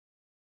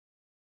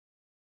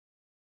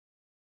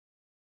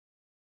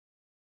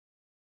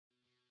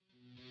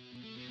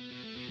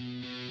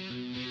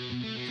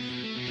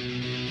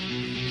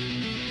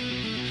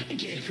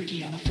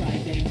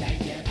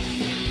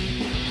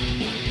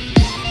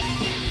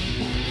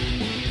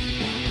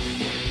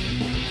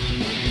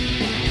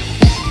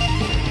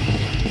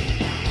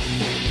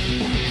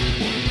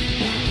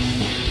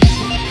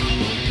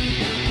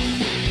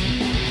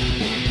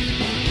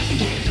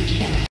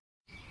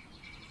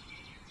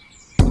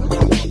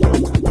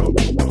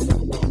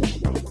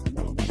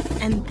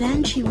And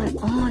then she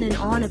went on and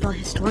on about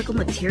historical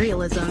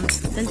materialism,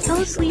 then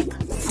fell asleep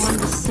on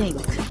the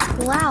sink.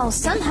 Wow,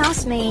 some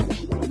housemate.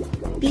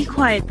 Be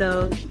quiet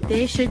though,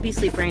 they should be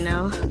asleep right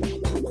now.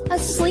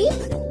 Asleep?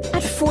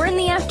 At 4 in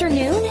the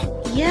afternoon?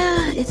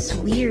 Yeah, it's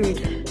weird.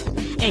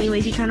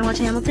 Anyways, you trying to watch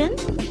Hamilton?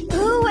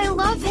 Ooh, I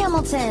love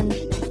Hamilton.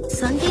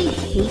 Sunday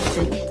hates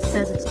it,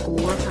 says it's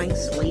glorifying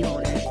slave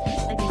owners.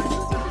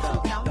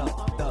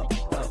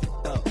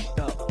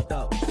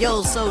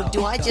 Yo, so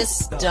do I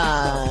just,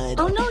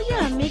 Oh no,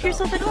 yeah, make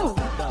yourself at home.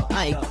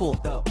 Alright, cool.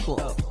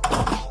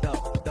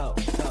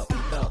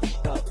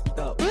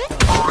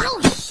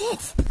 Oh,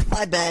 shit!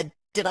 My bad.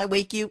 Did I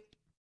wake you?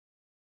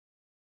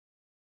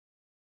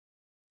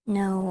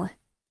 No.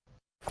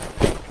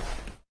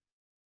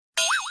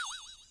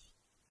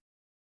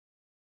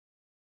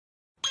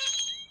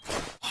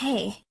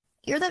 Hey,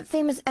 you're that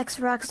famous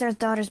ex-rockstar's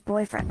daughter's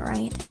boyfriend,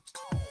 right?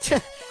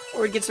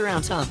 Word gets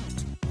around, huh?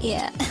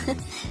 Yeah.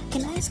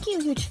 Can I ask you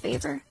a huge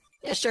favor?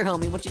 Yeah, sure,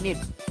 homie. What you need?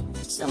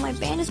 So my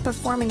band is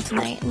performing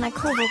tonight, and my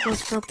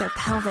co-vocals broke their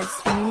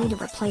pelvis, and we need a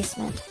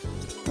replacement.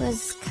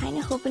 Was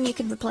kinda hoping you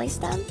could replace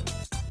them?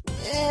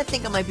 I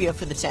think I might be up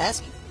for the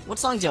task. What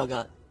songs y'all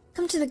got?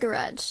 Come to the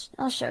garage.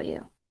 I'll show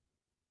you.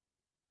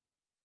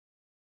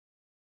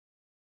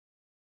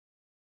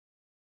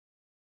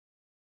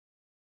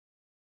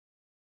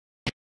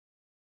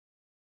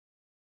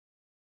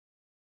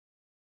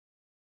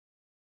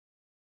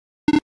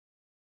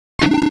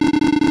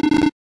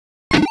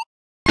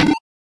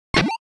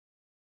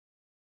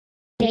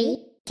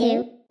 Three,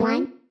 two,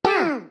 one,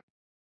 go!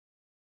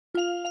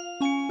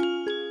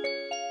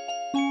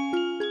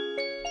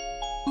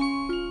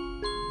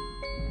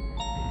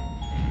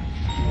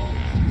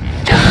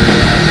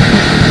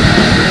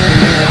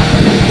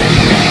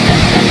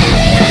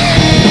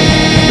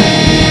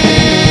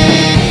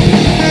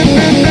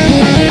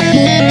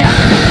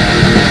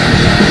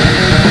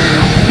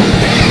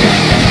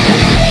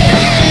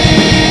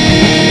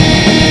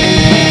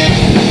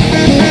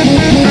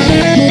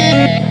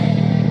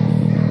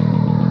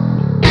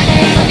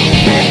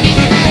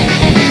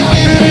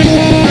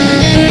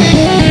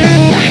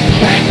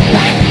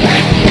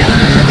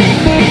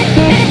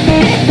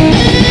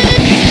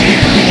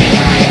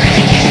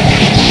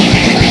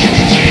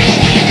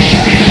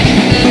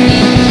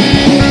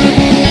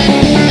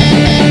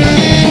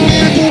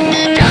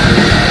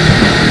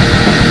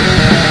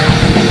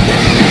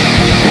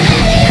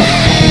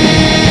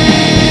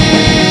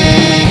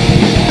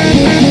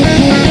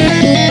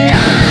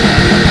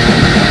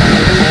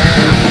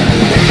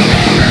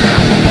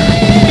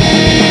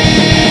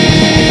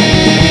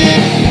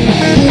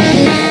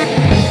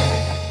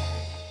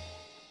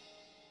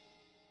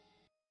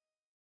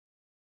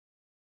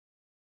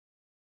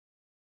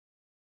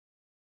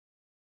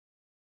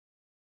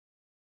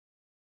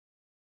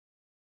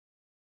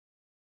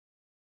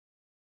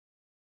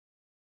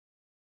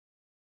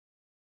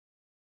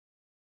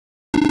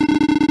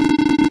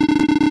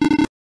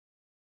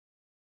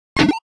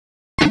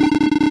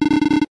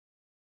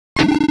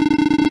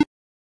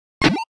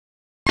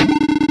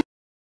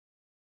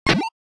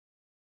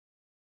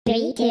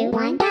 Three, two,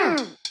 one, go!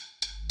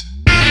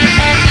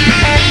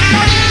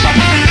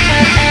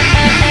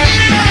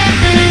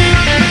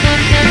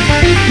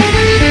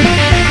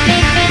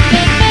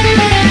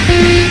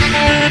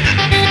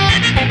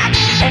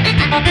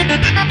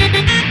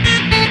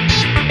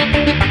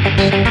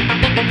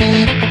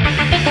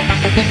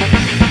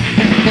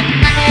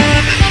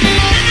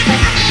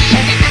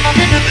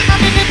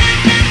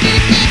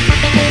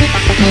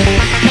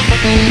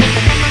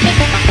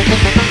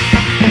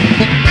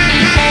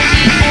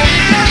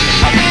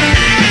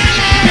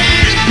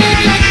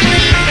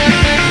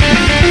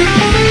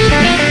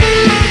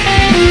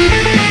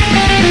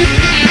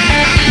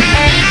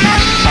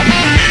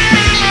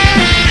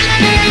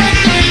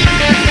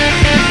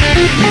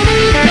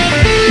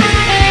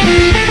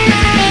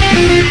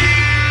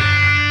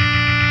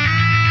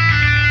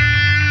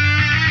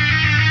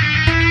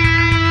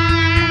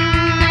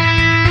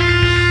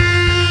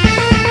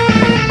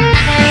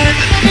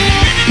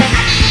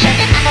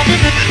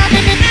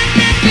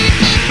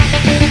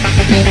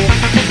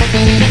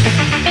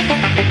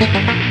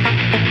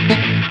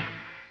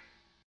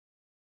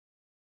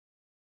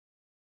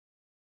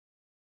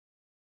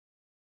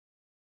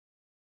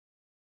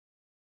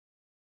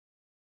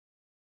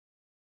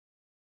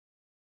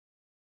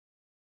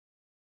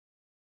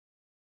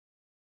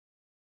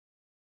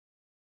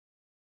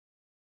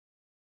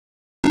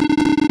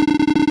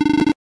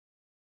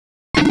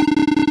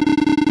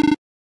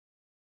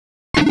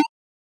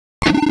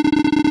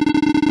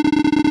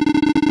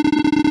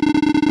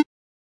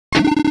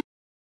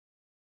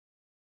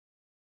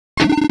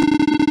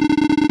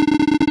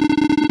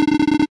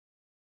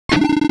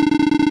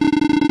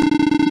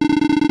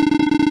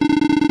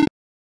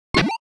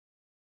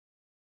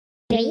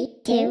 3,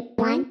 2,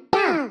 1,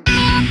 go!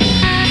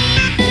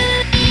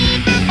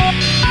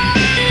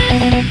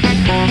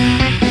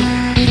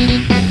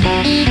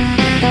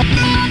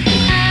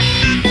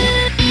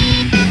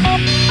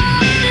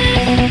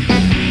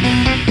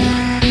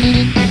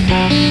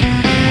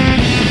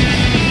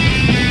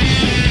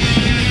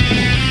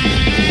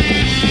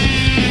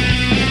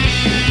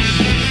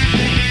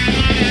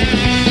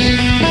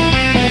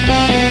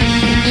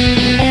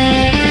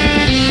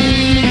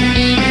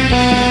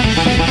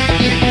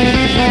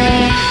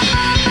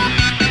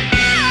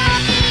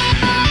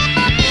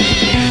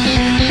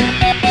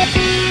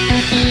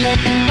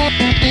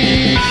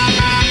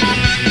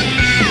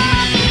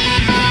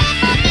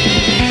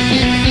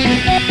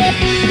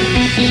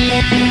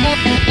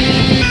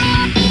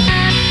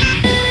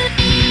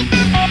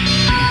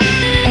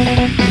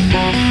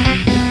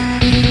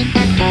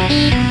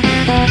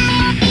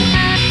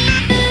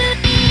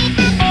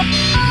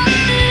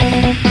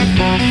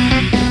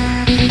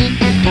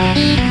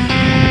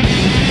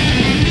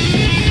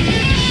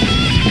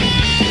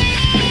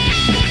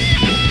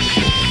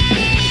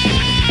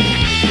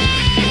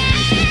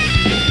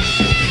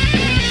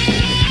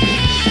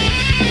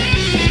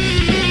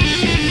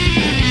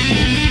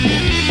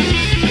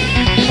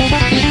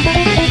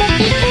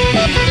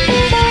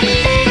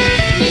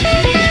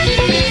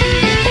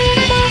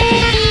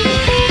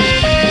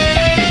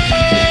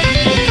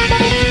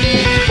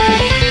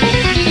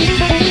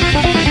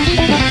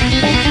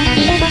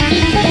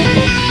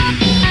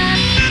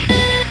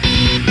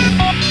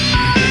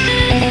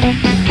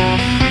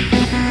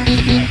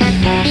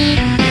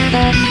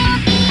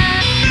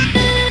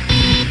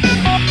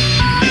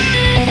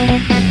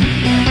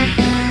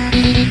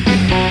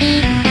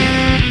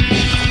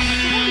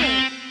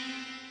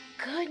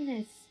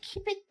 Goodness,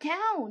 keep it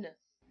down.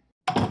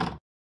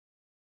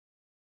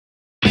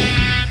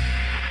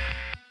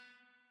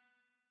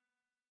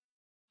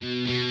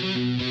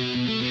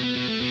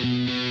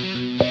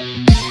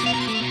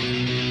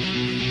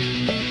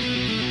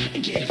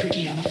 Get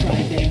freaky on a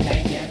Friday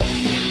night, yeah.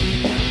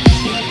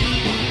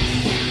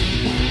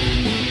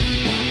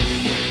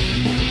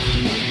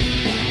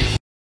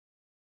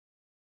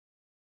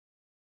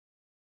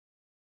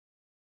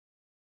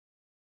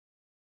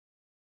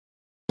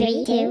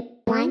 Three, two,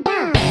 one,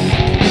 go!